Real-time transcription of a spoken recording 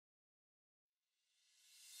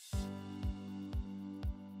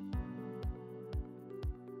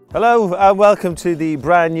Hello and welcome to the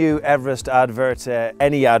brand new Everest advert.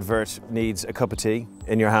 Any advert needs a cup of tea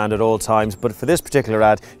in your hand at all times, but for this particular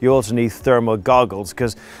ad you also need thermal goggles,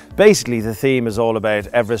 because basically the theme is all about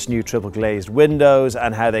Everest new triple glazed windows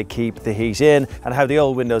and how they keep the heat in, and how the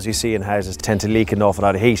old windows you see in houses tend to leak an awful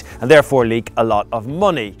lot of heat and therefore leak a lot of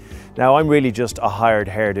money. Now, I'm really just a hired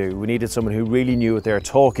hairdo. We needed someone who really knew what they were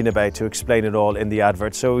talking about to explain it all in the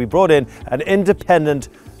advert, so we brought in an independent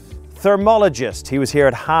thermologist. He was here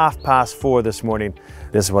at 4:30 this morning.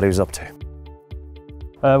 This is what he was up to.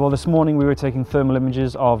 Well, this morning we were taking thermal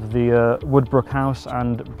images of the Woodbrook house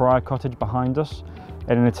and Briar Cottage behind us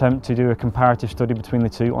in an attempt to do a comparative study between the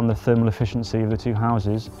two on the thermal efficiency of the two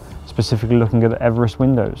houses, specifically looking at the Everest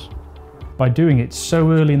windows. By doing it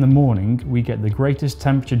so early in the morning, we get the greatest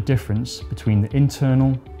temperature difference between the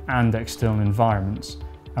internal and external environments,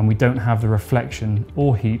 and we don't have the reflection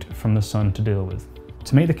or heat from the sun to deal with.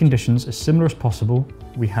 To make the conditions as similar as possible,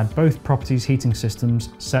 we had both properties' heating systems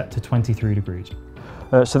set to 23 degrees.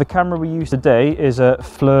 So the camera we use today is a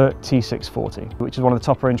FLIR T640, which is one of the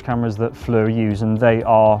top range cameras that FLIR use, and they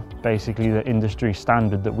are basically the industry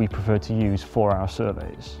standard that we prefer to use for our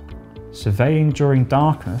surveys. Surveying during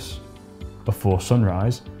darkness, before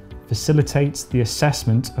sunrise, facilitates the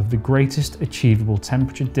assessment of the greatest achievable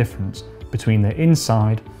temperature difference between the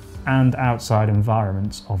inside and outside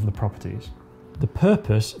environments of the properties. The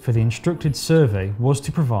purpose for the instructed survey was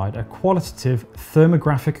to provide a qualitative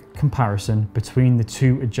thermographic comparison between the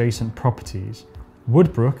two adjacent properties.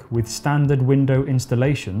 Woodbrook with standard window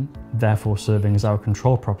installation, therefore serving as our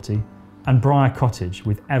control property, and Briar Cottage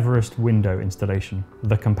with Everest window installation,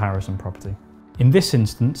 the comparison property. In this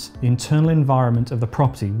instance, the internal environment of the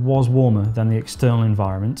property was warmer than the external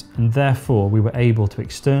environment, and therefore we were able to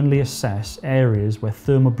externally assess areas where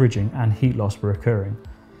thermal bridging and heat loss were occurring.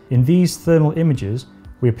 In these thermal images,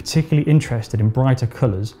 we are particularly interested in brighter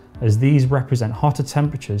colours, as these represent hotter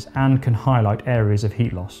temperatures and can highlight areas of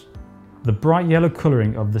heat loss. The bright yellow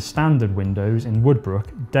colouring of the standard windows in Woodbrook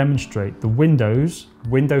demonstrate the windows,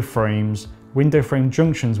 window frame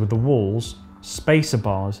junctions with the walls, spacer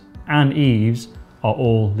bars and eaves are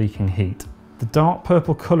all leaking heat. The dark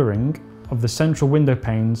purple colouring of the central window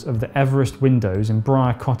panes of the Everest windows in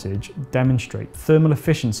Briar Cottage demonstrate thermal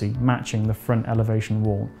efficiency matching the front elevation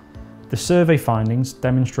wall. The survey findings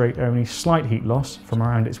demonstrate only slight heat loss from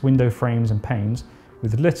around its window frames and panes,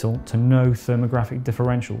 with little to no thermographic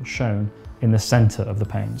differential shown in the centre of the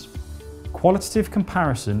panes. Qualitative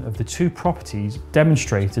comparison of the two properties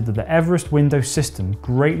demonstrated that the Everest window system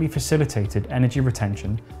greatly facilitated energy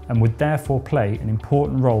retention and would therefore play an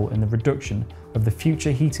important role in the reduction of the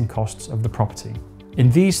future heating costs of the property. In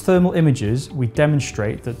these thermal images, we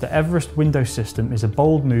demonstrate that the Everest window system is a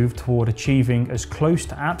bold move toward achieving as close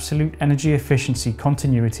to absolute energy efficiency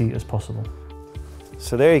continuity as possible.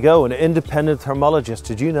 So there you go, an independent thermologist.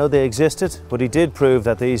 Did you know they existed? But he did prove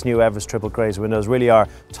that these new Everest Triple Glazed windows really are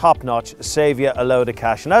top notch, save you a load of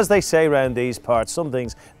cash. And as they say around these parts, some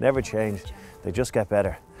things never change, they just get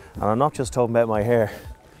better. And I'm not just talking about my hair.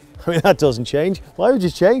 I mean, that doesn't change. Why would you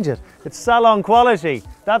change it? It's salon quality.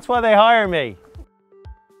 That's why they hire me.